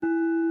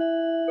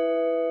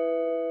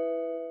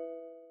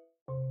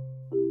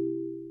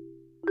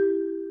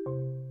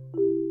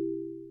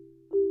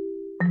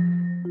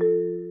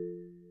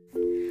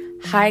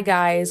Hi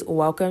guys,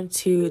 welcome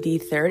to the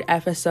third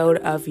episode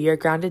of Your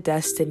Grounded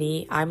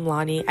Destiny. I'm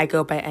Lonnie, I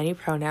go by any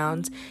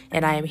pronouns,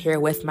 and I am here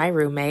with my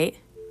roommate.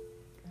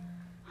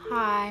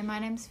 Hi, my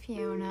name's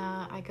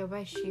Fiona, I go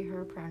by she,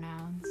 her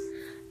pronouns.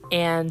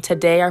 And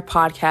today our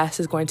podcast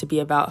is going to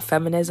be about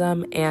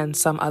feminism and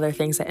some other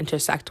things that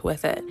intersect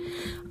with it.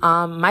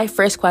 My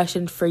first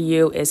question for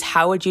you is,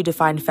 how would you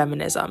define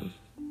feminism?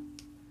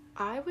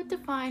 I would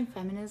define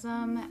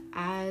feminism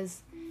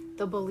as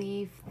the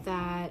belief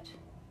that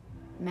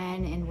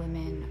men and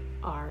women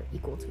are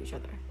equal to each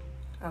other.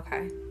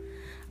 Okay.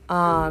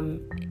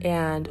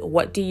 And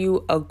what do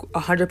you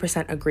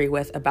 100% agree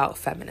with about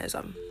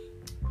feminism?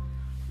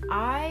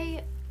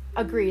 I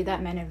agree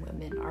that men and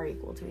women are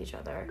equal to each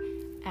other,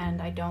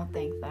 and I don't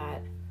think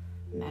that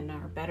men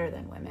are better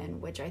than women,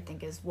 which I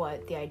think is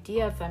what the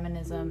idea of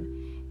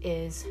feminism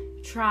is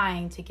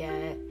trying to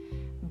get,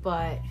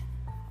 but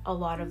a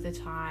lot of the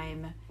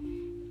time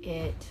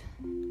it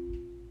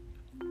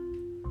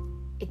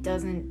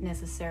doesn't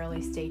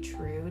necessarily stay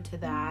true to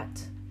that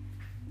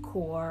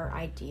core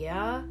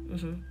idea,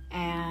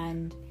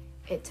 and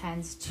it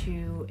tends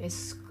to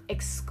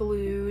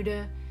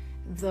exclude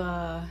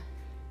the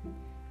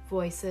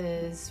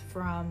voices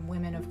from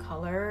women of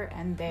color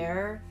and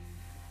their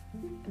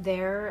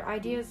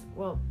ideas,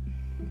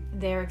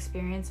 their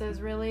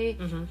experiences really,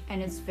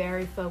 and it's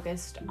very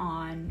focused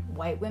on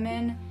white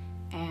women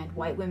and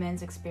white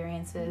women's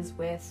experiences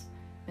with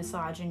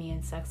misogyny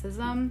and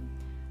sexism,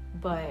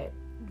 but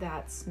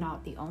that's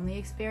not the only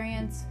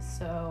experience.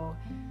 So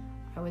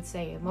I would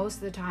say most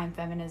of the time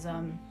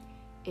feminism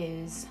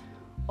is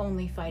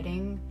only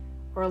fighting,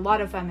 or a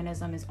lot of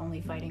feminism is only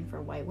fighting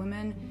for white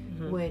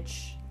women,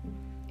 which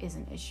is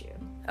an issue.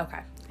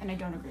 Okay. And I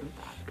don't agree with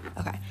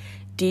that. Okay.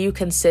 Do you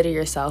consider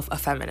yourself a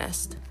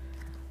feminist?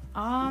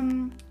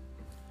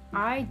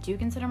 I do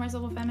consider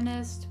myself a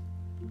feminist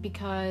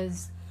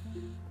because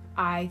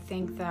I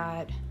think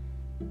that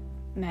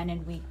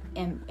men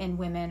and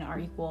women are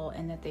equal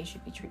and that they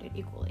should be treated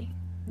equally.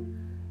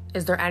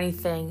 Is there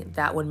anything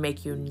that would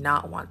make you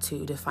not want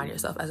to define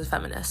yourself as a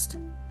feminist?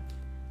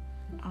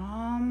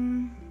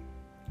 I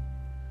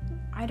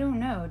don't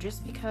know,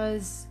 just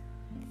because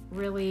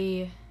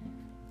really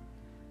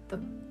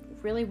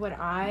what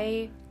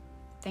I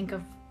think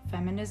of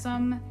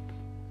feminism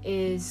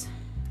is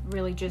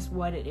really just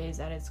what it is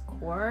at its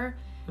core,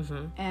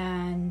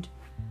 and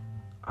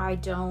I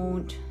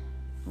don't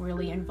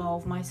really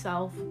involve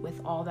myself with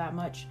all that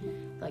much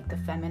like the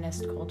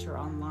feminist culture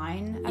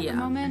online at the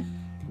moment,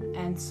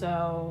 and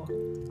so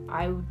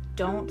I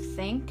don't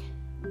think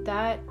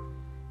that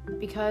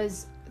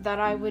because that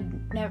I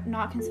would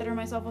not consider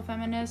myself a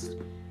feminist,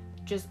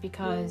 just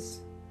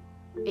because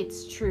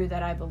it's true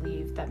that I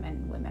believe that men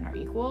and women are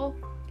equal.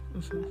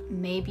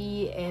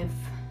 Maybe if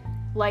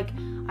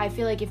I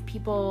feel like if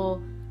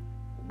people,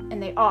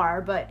 and they are,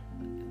 but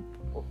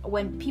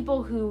when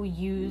people who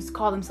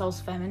call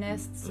themselves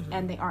feminists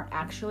and they aren't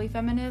actually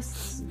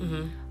feminists,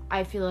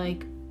 I feel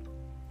like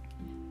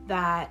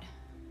that,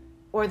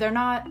 or they're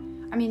not,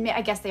 I mean,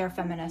 I guess they are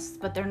feminists,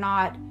 but they're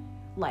not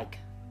like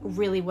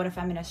really what a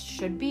feminist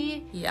should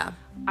be. Yeah.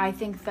 I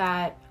think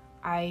that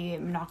I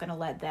am not going to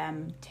let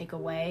them take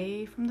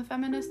away from the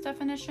feminist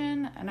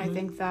definition, and I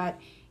think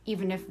that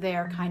even if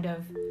they're kind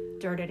of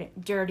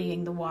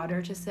dirtying the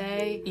water to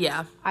say,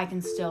 I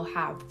can still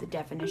have the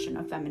definition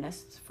of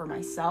feminists for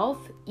myself,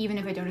 even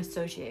if I don't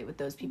associate with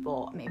those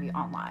people maybe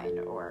online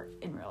or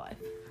in real life.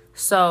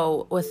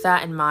 So with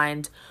that in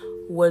mind,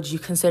 would you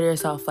consider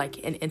yourself like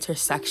an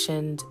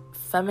intersectioned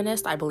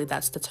feminist? I believe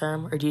that's the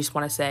term. Or do you just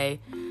want to say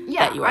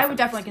that you are I would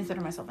definitely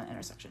consider myself an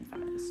intersection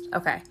feminist.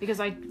 Okay.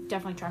 Because I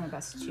definitely try my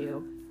best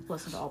to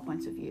listen to all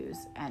points of views,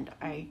 and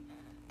I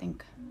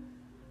think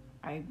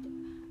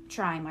I'm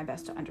trying my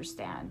best to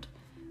understand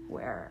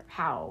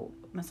how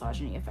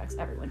misogyny affects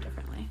everyone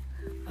differently.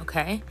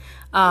 Okay.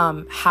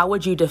 How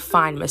would you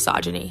define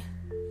misogyny?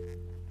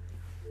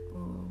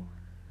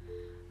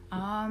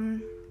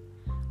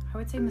 I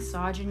would say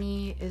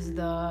misogyny is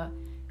the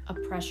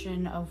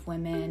oppression of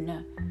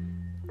women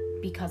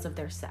because of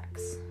their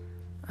sex.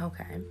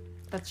 Okay.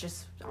 That's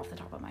just off the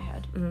top of my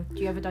head.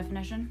 Do you have a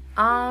definition?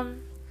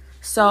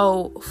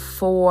 So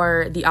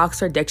for the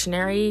Oxford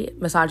Dictionary,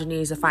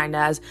 misogyny is defined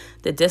as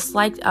the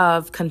dislike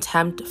of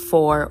contempt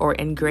for or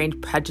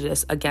ingrained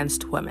prejudice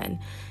against women.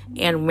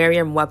 And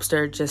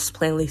Merriam-Webster just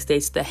plainly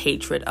states the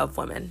hatred of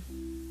women.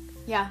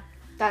 Yeah,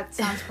 that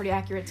sounds pretty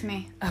accurate to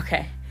me.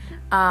 Okay.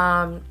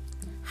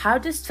 How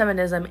does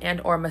feminism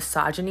and or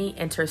misogyny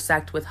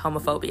intersect with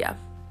homophobia?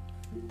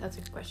 That's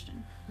a good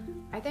question.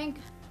 I think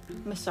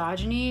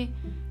misogyny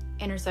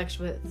intersects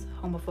with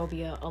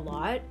homophobia a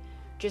lot,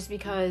 just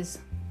because,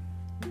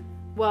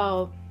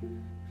 well,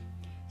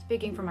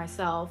 speaking for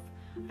myself,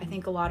 I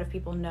think a lot of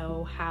people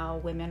know how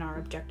women are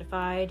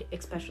objectified,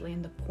 especially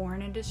in the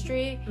porn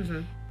industry,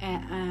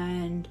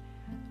 and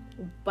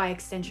by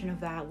extension of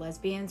that,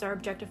 lesbians are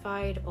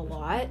objectified a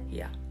lot,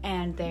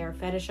 and they are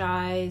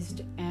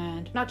fetishized,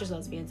 and not just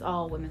lesbians,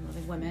 all women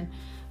loving women,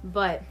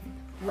 but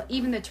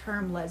even the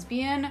term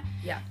lesbian,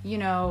 you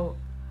know,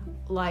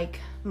 like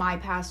my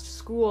past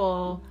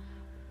school,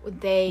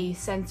 they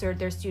censored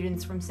their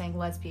students from saying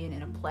lesbian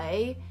in a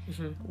play,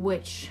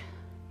 which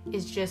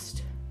is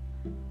just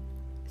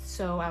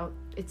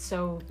it's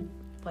so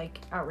like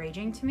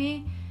outraging to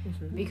me,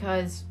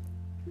 because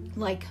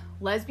like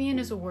lesbian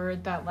is a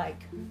word that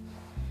like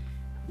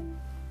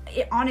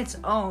on its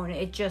own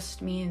it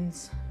just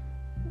means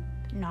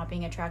not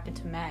being attracted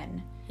to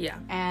men. Yeah.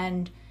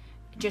 And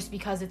just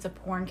because it's a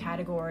porn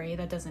category,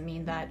 that doesn't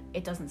mean that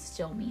it doesn't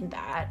still mean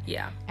that.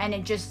 Yeah. And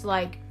it just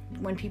like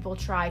when people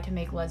try to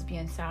make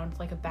lesbian sound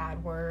like a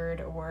bad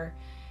word or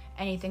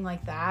anything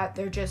like that,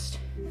 they're just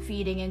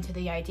feeding into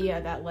the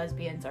idea that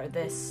lesbians are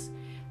this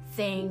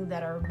thing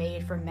that are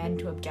made for men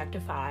to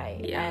objectify.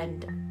 Yeah.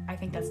 And I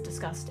think that's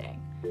disgusting,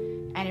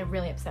 and it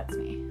really upsets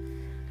me.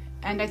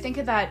 And I think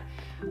that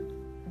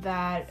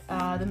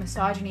the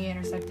misogyny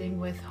intersecting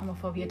with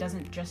homophobia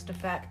doesn't just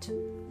affect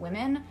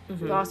women,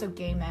 but also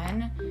gay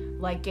men.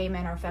 Like, gay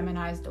men are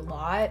feminized a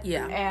lot.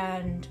 Yeah.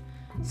 And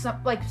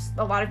some, like,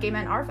 a lot of gay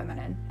men are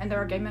feminine, and there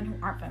are gay men who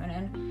aren't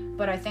feminine.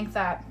 But I think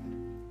that,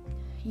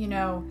 you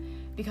know,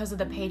 because of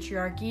the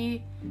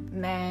patriarchy,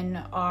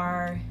 men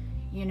are,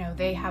 you know,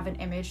 they have an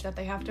image that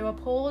they have to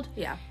uphold.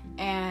 Yeah.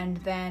 And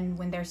then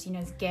when they're seen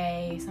as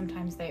gay,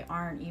 sometimes they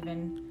aren't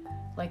even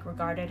like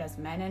regarded as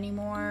men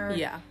anymore.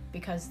 Yeah.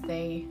 Because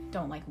they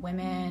don't like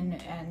women.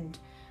 And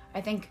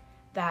I think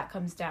that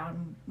comes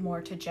down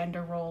more to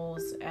gender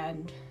roles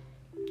and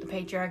the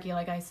patriarchy,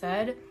 like I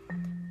said,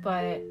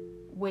 but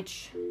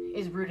which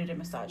is rooted in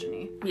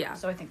misogyny. Yeah.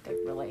 So I think they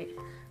relate.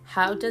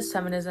 How does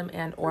feminism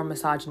and or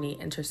misogyny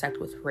intersect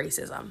with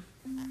racism?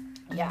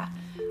 Yeah.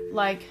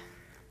 Like,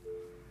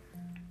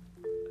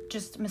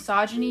 just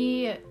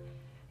misogyny,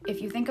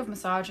 if you think of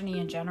misogyny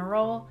in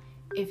general,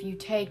 if you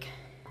take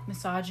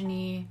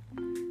misogyny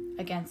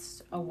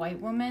against a white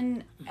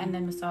woman and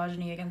then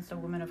misogyny against a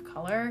woman of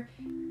color,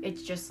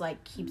 it just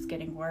like keeps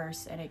getting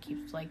worse, and it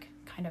keeps like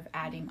kind of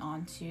adding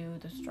on to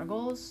the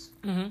struggles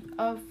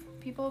of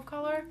people of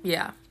color.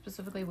 Yeah.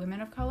 Specifically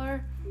women of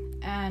color.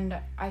 And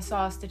I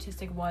saw a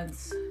statistic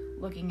once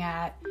looking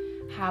at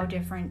how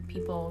different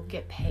people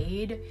get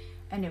paid,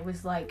 and it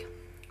was like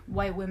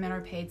white women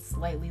are paid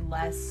slightly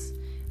less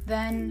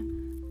than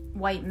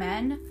white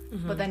men,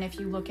 but then if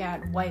you look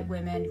at white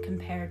women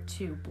compared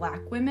to black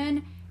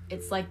women,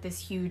 it's like this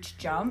huge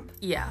jump.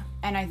 Yeah.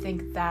 And I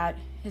think that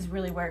is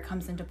really where it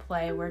comes into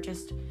play, where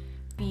just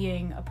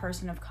being a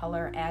person of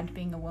color and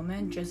being a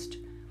woman just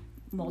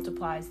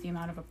multiplies the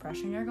amount of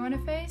oppression you're going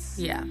to face.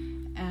 Yeah.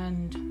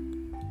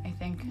 And I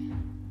think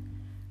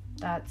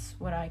that's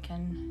what I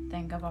can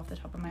think of off the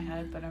top of my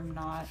head, but I'm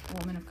not a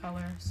woman of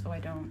color, so I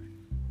don't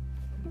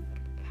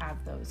have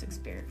those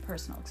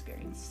personal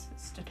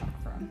experiences to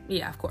talk from.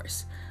 Yeah, of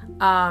course.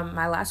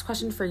 My last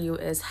question for you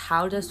is,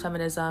 how does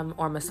feminism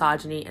or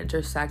misogyny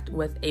intersect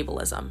with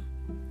ableism?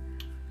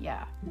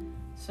 Yeah.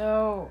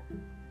 So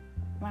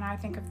when I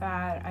think of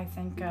that, I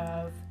think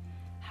of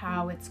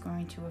how it's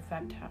going to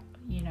affect, how,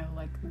 you know,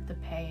 like the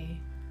pay,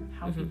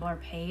 how people are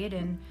paid.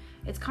 And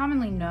it's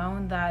commonly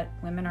known that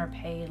women are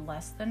paid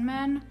less than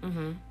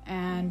men.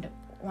 And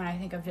when I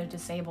think of a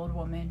disabled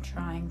woman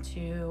trying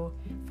to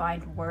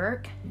find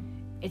work,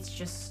 it's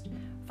just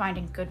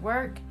finding good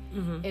work.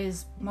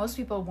 Is most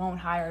people won't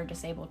hire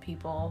disabled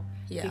people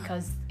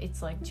because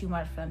it's like too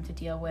much for them to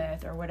deal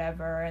with or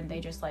whatever, and they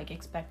just like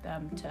expect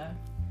them to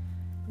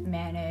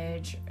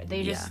manage.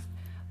 They just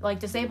like,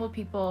 disabled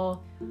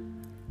people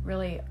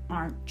really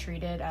aren't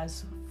treated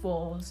as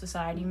full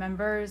society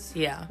members.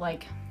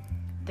 Like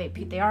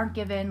they aren't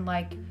given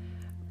like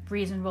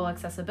reasonable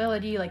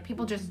accessibility. Like,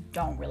 people just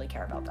don't really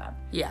care about them.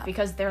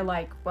 Because they're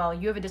like, well,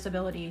 you have a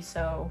disability,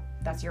 so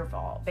that's your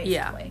fault,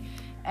 basically.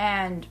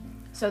 And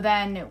so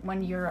then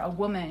when you're a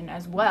woman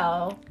as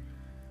well,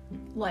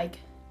 like,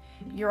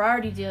 you're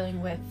already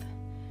dealing with,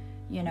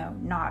 you know,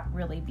 not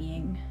really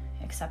being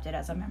accepted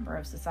as a member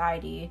of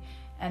society,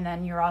 and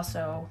then you're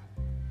also,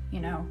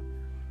 you know,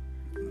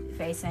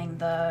 facing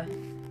the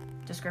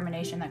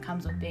discrimination that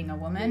comes with being a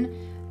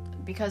woman,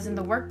 because in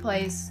the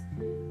workplace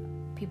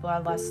people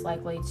are less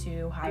likely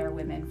to hire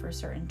women for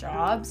certain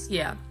jobs.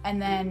 And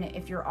then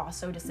if you're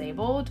also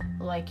disabled,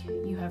 like,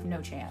 you have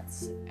no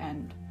chance,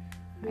 and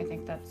I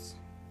think that's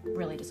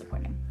really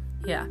disappointing.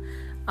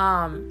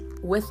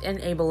 Within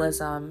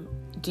ableism,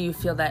 do you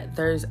feel that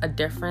there's a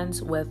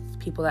difference with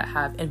people that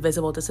have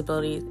invisible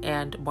disabilities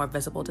and more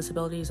visible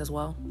disabilities as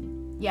well?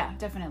 Yeah,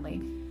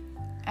 definitely.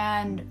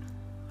 And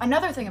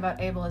another thing about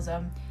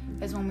ableism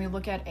is when we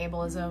look at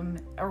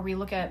ableism, or we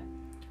look at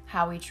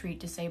how we treat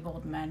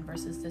disabled men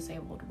versus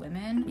disabled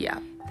women,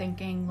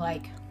 thinking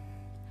like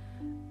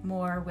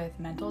more with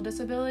mental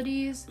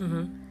disabilities.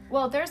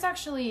 Well, there's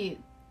actually,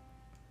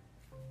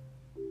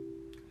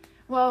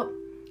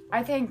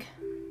 I think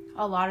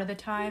a lot of the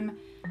time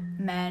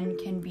men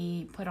can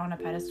be put on a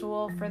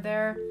pedestal for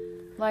their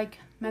like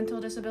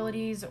mental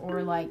disabilities,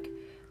 or like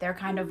they're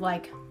kind of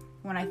like,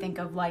 when I think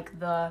of like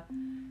the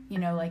you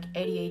know, like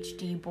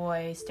ADHD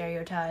boy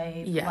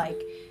stereotype,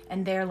 like,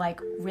 and they're like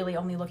really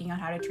only looking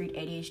at how to treat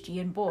ADHD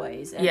in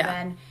boys, and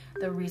then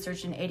the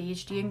research in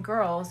ADHD in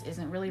girls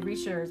isn't really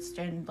researched,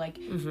 and like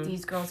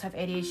these girls have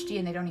ADHD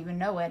and they don't even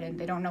know it, and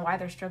they don't know why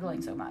they're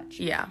struggling so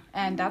much.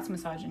 And that's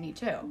misogyny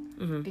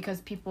too,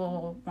 because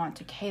people want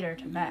to cater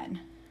to men.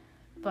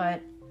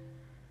 But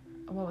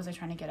what was I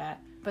trying to get at?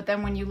 But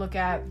then when you look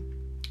at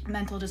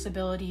mental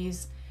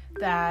disabilities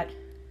that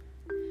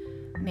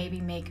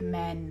maybe make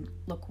men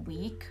look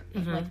weak,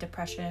 like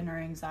depression or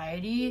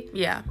anxiety,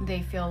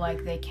 they feel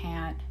like they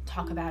can't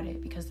talk about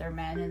it because they're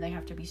men and they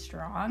have to be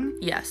strong.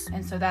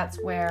 And so that's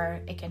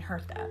where it can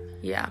hurt them.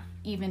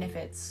 Even if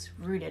it's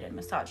rooted in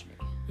misogyny.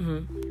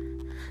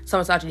 So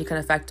misogyny can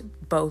affect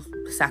both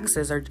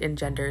sexes or in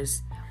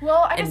genders.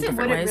 Well, I guess it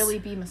wouldn't really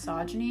be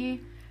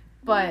misogyny,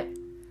 but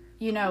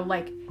you know,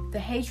 like the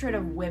hatred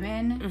of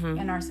women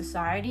in our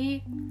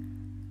society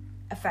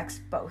affects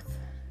both.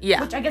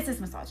 Which I guess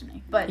is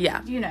misogyny. But,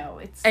 you know,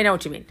 it's... I know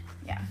what you mean.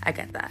 I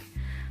get that.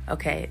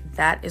 Okay,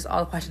 that is all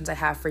the questions I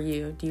have for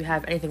you. Do you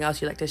have anything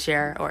else you'd like to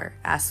share or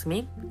ask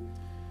me?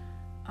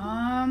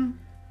 I'm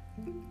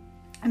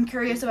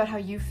curious about how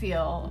you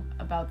feel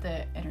about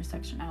the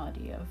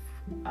intersectionality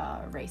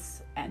of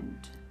race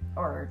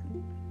or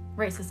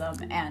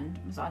racism and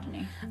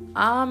misogyny.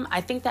 I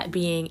think that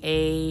being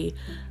a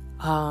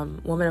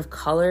woman of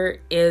color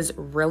is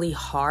really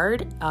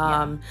hard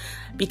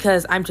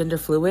because I'm gender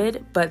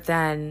fluid, but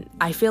then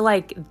I feel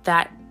like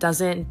that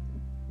doesn't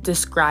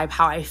describe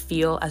how I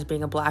feel as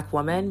being a Black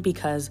woman,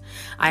 because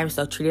I am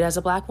still treated as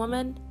a Black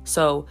woman.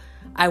 So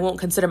I won't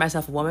consider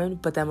myself a woman,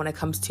 but then when it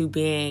comes to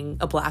being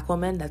a Black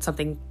woman, that's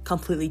something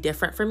completely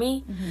different for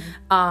me.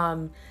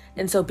 And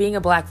so being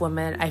a Black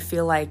woman, I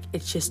feel like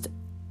it's just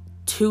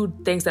two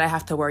things that I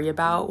have to worry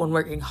about when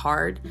working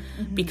hard,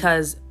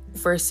 because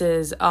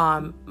versus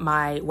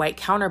my white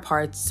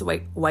counterparts,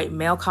 white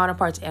male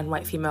counterparts and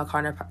white female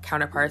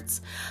counterparts,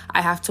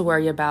 I have to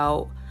worry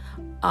about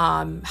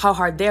how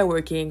hard they're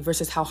working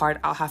versus how hard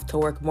I'll have to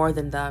work more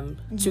than them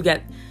to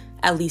get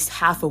at least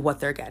half of what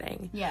they're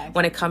getting.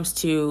 When it comes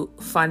to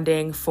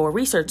funding for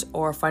research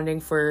or funding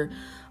for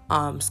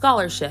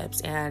scholarships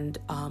and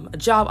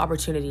job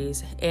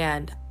opportunities,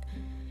 and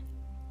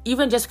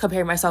even just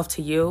comparing myself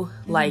to you,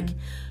 like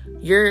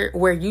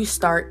where you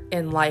start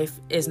in life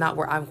is not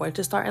where I'm going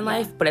to start in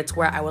life, but it's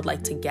where I would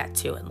like to get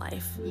to in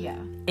life.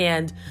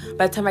 And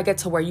by the time I get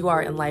to where you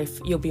are in life,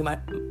 you'll be much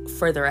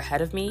further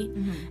ahead of me.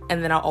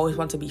 And then I'll always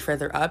want to be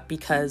further up,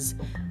 because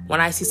when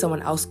I see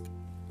someone else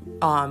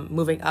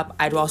moving up,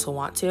 I'd also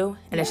want to.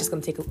 And it's just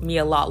going to take me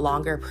a lot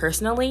longer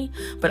personally,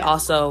 but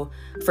also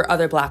for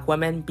other Black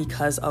women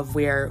because of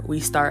where we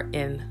start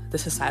in the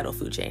societal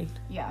food chain.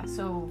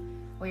 So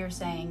what you're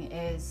saying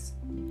is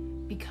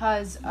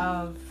because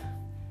of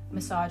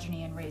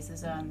misogyny and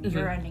racism,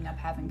 you're ending up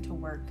having to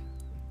work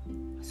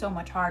so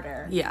much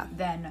harder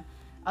than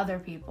other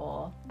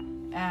people,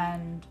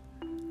 and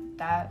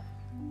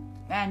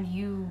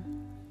you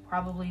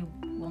probably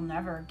will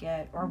never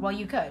get, or well,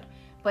 you could,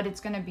 but it's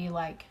going to be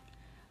like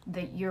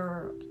that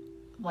your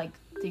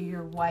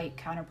white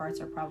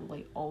counterparts are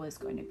probably always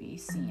going to be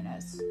seen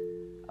as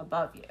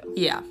above you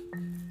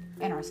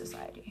in our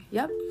society.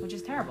 Which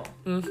is terrible.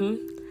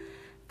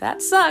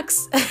 That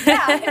sucks.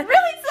 It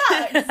really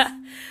sucks.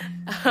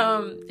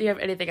 Do you have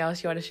anything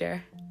else you want to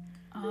share?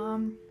 I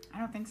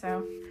don't think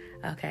so.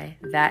 Okay,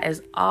 that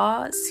is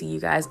all. See you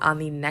guys on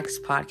the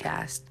next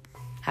podcast.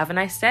 Have a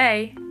nice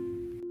day.